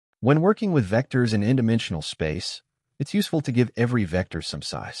When working with vectors in n-dimensional space, it's useful to give every vector some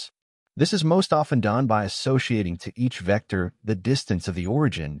size. This is most often done by associating to each vector the distance of the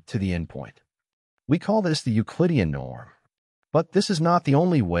origin to the endpoint. We call this the Euclidean norm. But this is not the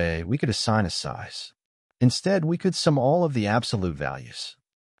only way we could assign a size. Instead, we could sum all of the absolute values.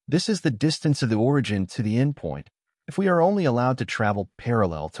 This is the distance of the origin to the endpoint if we are only allowed to travel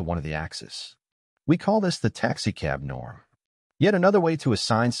parallel to one of the axes. We call this the taxicab norm. Yet another way to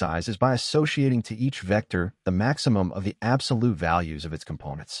assign size is by associating to each vector the maximum of the absolute values of its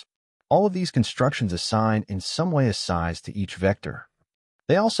components. All of these constructions assign in some way a size to each vector.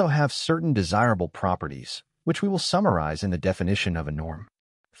 They also have certain desirable properties, which we will summarize in the definition of a norm.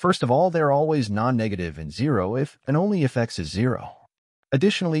 First of all, they're always non-negative and zero if and only if x is 0.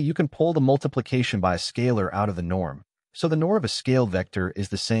 Additionally, you can pull the multiplication by a scalar out of the norm, so the norm of a scaled vector is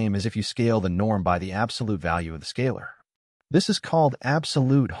the same as if you scale the norm by the absolute value of the scalar. This is called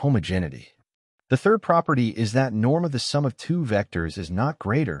absolute homogeneity. The third property is that norm of the sum of two vectors is not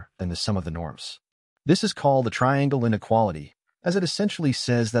greater than the sum of the norms. This is called the triangle inequality, as it essentially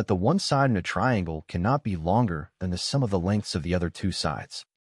says that the one side in a triangle cannot be longer than the sum of the lengths of the other two sides.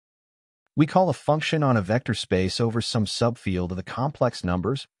 We call a function on a vector space over some subfield of the complex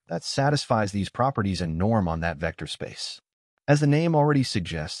numbers that satisfies these properties a norm on that vector space. As the name already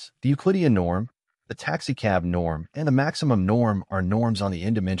suggests, the Euclidean norm, the taxicab norm, and the maximum norm are norms on the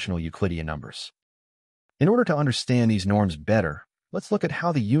n-dimensional Euclidean numbers. In order to understand these norms better, let's look at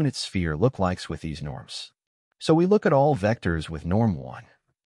how the unit sphere looks like with these norms. So we look at all vectors with norm 1.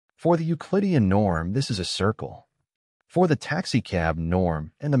 For the Euclidean norm, this is a circle. For the taxicab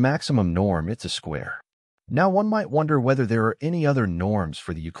norm and the maximum norm, it's a square. Now one might wonder whether there are any other norms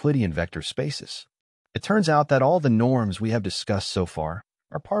for the Euclidean vector spaces. It turns out that all the norms we have discussed so far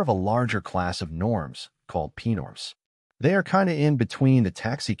are part of a larger class of norms called p-norms. They are kind of in between the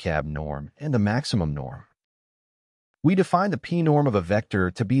taxicab norm and the maximum norm. We define the p-norm of a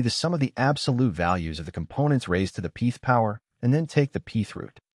vector to be the sum of the absolute values of the components raised to the pth power and then take the pth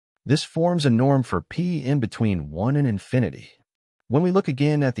root. This forms a norm for p in between 1 and infinity. When we look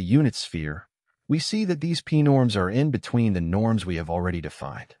again at the unit sphere, we see that these p-norms are in between the norms we have already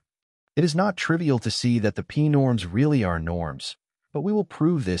defined. It is not trivial to see that the p-norms really are norms, but we will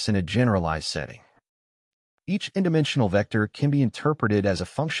prove this in a generalized setting. Each n-dimensional vector can be interpreted as a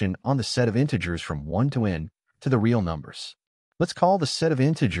function on the set of integers from 1 to n to the real numbers. Let's call the set of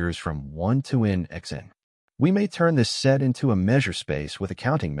integers from 1 to n xn. We may turn this set into a measure space with a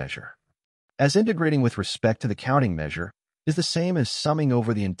counting measure. As integrating with respect to the counting measure is the same as summing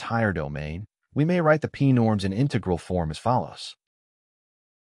over the entire domain, we may write the p-norms in integral form as follows.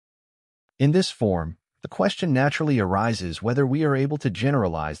 In this form, the question naturally arises whether we are able to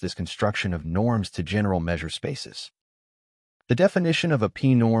generalize this construction of norms to general measure spaces. The definition of a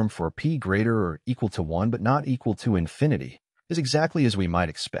p-norm for p greater or equal to 1 but not equal to infinity is exactly as we might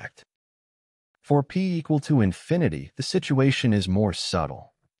expect. For p equal to infinity, the situation is more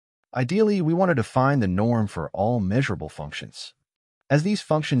subtle. Ideally, we want to define the norm for all measurable functions. As these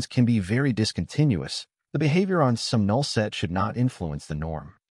functions can be very discontinuous, the behavior on some null set should not influence the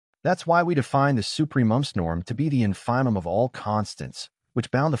norm. That's why we define the supremum's norm to be the infimum of all constants, which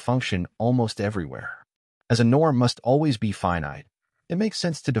bound the function almost everywhere. As a norm must always be finite, it makes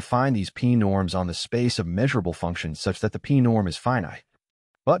sense to define these p-norms on the space of measurable functions such that the p-norm is finite.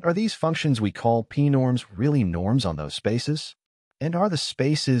 But are these functions we call p-norms really norms on those spaces? And are the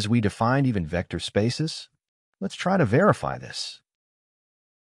spaces we defined even vector spaces? Let's try to verify this.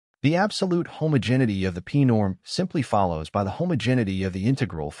 The absolute homogeneity of the p-norm simply follows by the homogeneity of the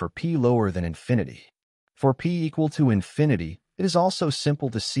integral for p lower than infinity. For p equal to infinity, it is also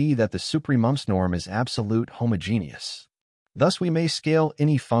simple to see that the supremum's norm is absolute homogeneous. Thus, we may scale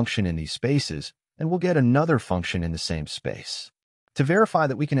any function in these spaces, and we'll get another function in the same space. To verify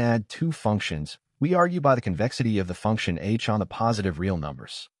that we can add two functions, we argue by the convexity of the function h on the positive real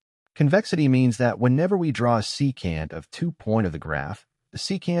numbers. Convexity means that whenever we draw a secant of 2 point of the graph, the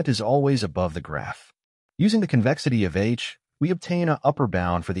secant is always above the graph. Using the convexity of h, we obtain an upper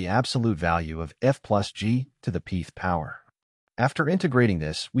bound for the absolute value of f plus g to the pth power. After integrating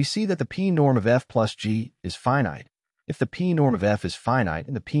this, we see that the p-norm of f plus g is finite, if the p-norm of f is finite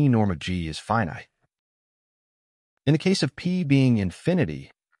and the p-norm of g is finite. In the case of p being infinity,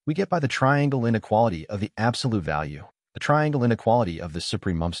 we get by the triangle inequality of the absolute value, the triangle inequality of the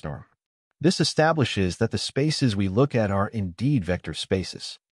supremum's norm. This establishes that the spaces we look at are indeed vector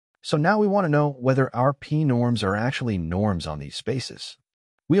spaces. So now we want to know whether our p-norms are actually norms on these spaces.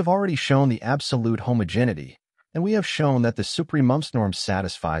 We have already shown the absolute homogeneity, and we have shown that the supremum's norm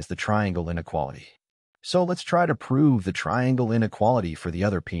satisfies the triangle inequality. So let's try to prove the triangle inequality for the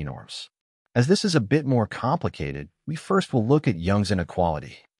other p-norms. As this is a bit more complicated, we first will look at Young's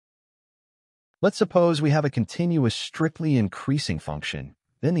inequality. Let's suppose we have a continuous strictly increasing function,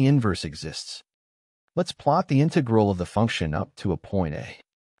 then the inverse exists. Let's plot the integral of the function up to a point A.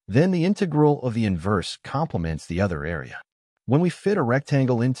 Then the integral of the inverse complements the other area. When we fit a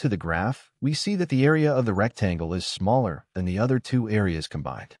rectangle into the graph, we see that the area of the rectangle is smaller than the other two areas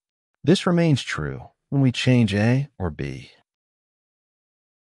combined. This remains true when we change A or B.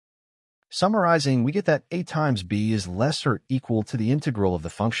 Summarizing, we get that A times B is less or equal to the integral of the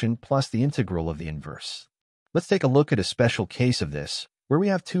function plus the integral of the inverse. Let's take a look at a special case of this, where we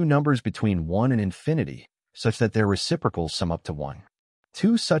have two numbers between 1 and infinity, such that their reciprocals sum up to 1.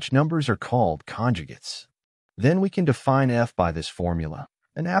 Two such numbers are called conjugates. Then we can define f by this formula,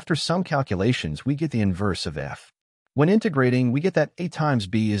 and after some calculations we get the inverse of f. When integrating, we get that A times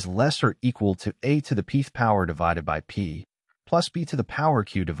B is less or equal to A to the pth power divided by P, plus B to the power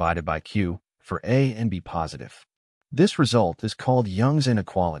Q divided by Q for A and B positive. This result is called Young's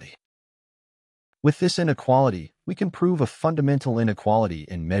inequality. With this inequality, we can prove a fundamental inequality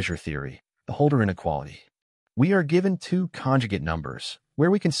in measure theory, the Hölder inequality. We are given two conjugate numbers,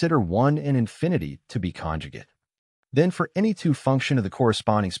 where we consider 1 and infinity to be conjugate. Then for any two function of the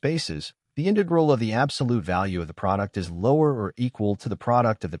corresponding spaces, the integral of the absolute value of the product is lower or equal to the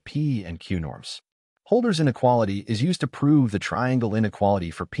product of the P and Q norms. Hölder's inequality is used to prove the triangle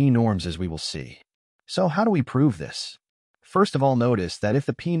inequality for p norms, as we will see. So how do we prove this? First of all, notice that if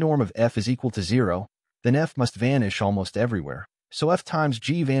the p norm of f is equal to 0, then f must vanish almost everywhere. So f times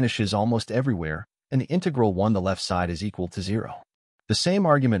g vanishes almost everywhere, and the integral 1 the left side is equal to 0. The same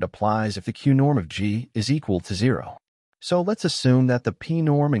argument applies if the q norm of g is equal to 0. So let's assume that the p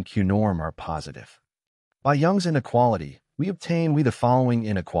norm and q norm are positive. By Young's inequality, we obtain the following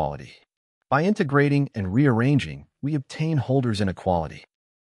inequality. By integrating and rearranging, we obtain Hölder's inequality.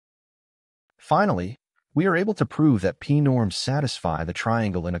 Finally, we are able to prove that p norms satisfy the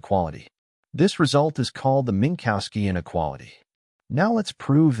triangle inequality. This result is called the Minkowski inequality. Now let's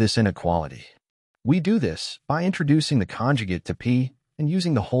prove this inequality. We do this by introducing the conjugate to p and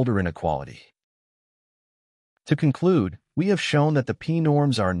using the Hölder inequality. To conclude, we have shown that the p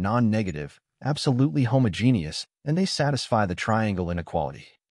norms are non-negative, absolutely homogeneous, and they satisfy the triangle inequality.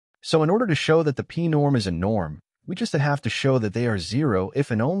 So in order to show that the p norm is a norm, we just have to show that they are 0 if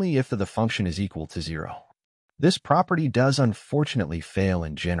and only if the function is equal to 0. This property does unfortunately fail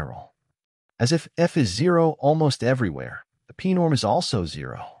in general. As if f is 0 almost everywhere, the p norm is also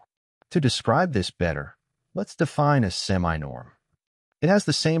 0. To describe this better, let's define a semi-norm. It has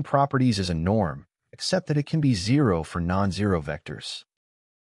the same properties as a norm, except that it can be 0 for non-zero vectors.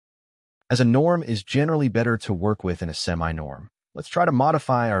 As a norm is generally better to work with in a semi-norm, let's try to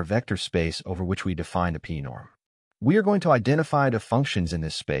modify our vector space over which we define the p-norm. We are going to identify the functions in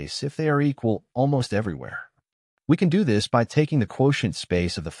this space if they are equal almost everywhere. We can do this by taking the quotient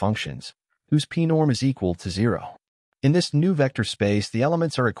space of the functions, whose p-norm is equal to 0. In this new vector space, the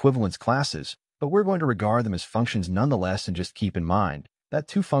elements are equivalence classes, but we're going to regard them as functions nonetheless, and just keep in mind that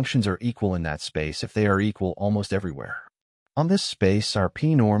two functions are equal in that space if they are equal almost everywhere. On this space, our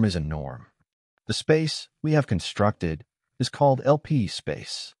p-norm is a norm. The space we have constructed is called LP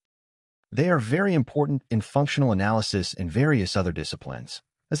space. They are very important in functional analysis and various other disciplines,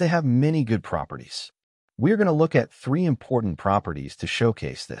 as they have many good properties. We are going to look at three important properties to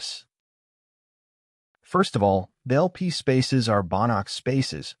showcase this. First of all, the LP spaces are Banach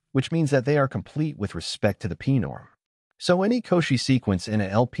spaces, which means that they are complete with respect to the p-norm. So any Cauchy sequence in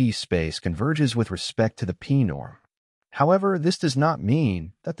an LP space converges with respect to the p-norm. However, this does not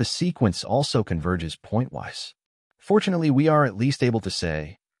mean that the sequence also converges pointwise. Fortunately, we are at least able to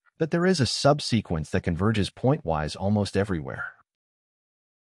say that there is a subsequence that converges pointwise almost everywhere.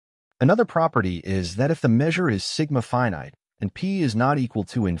 Another property is that if the measure is sigma finite and p is not equal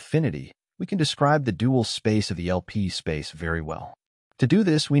to infinity, we can describe the dual space of the LP space very well. To do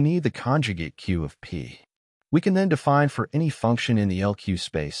this, we need the conjugate q of p. We can then define for any function in the LQ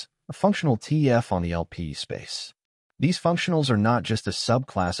space a functional TF on the LP space. These functionals are not just a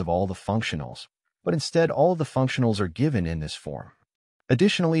subclass of all the functionals, but instead all of the functionals are given in this form.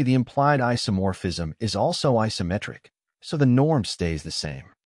 Additionally, the implied isomorphism is also isometric, so the norm stays the same.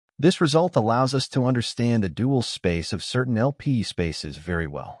 This result allows us to understand the dual space of certain LP spaces very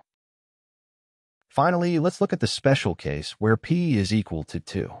well. Finally, let's look at the special case where p is equal to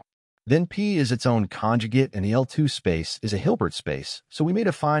 2. Then p is its own conjugate and the L2 space is a Hilbert space, so we may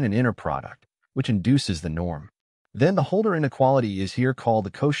define an inner product, which induces the norm. Then the Hölder inequality is here called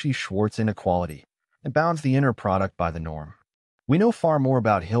the Cauchy-Schwarz inequality, and bounds the inner product by the norm. We know far more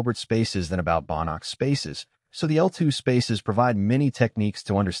about Hilbert spaces than about Banach spaces, so the L2 spaces provide many techniques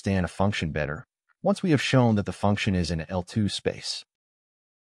to understand a function better, once we have shown that the function is an L2 space.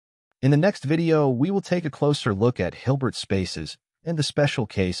 In the next video, we will take a closer look at Hilbert spaces and the special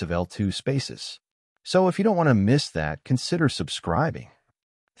case of L2 spaces. So if you don't want to miss that, consider subscribing.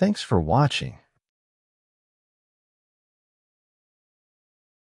 Thanks for watching.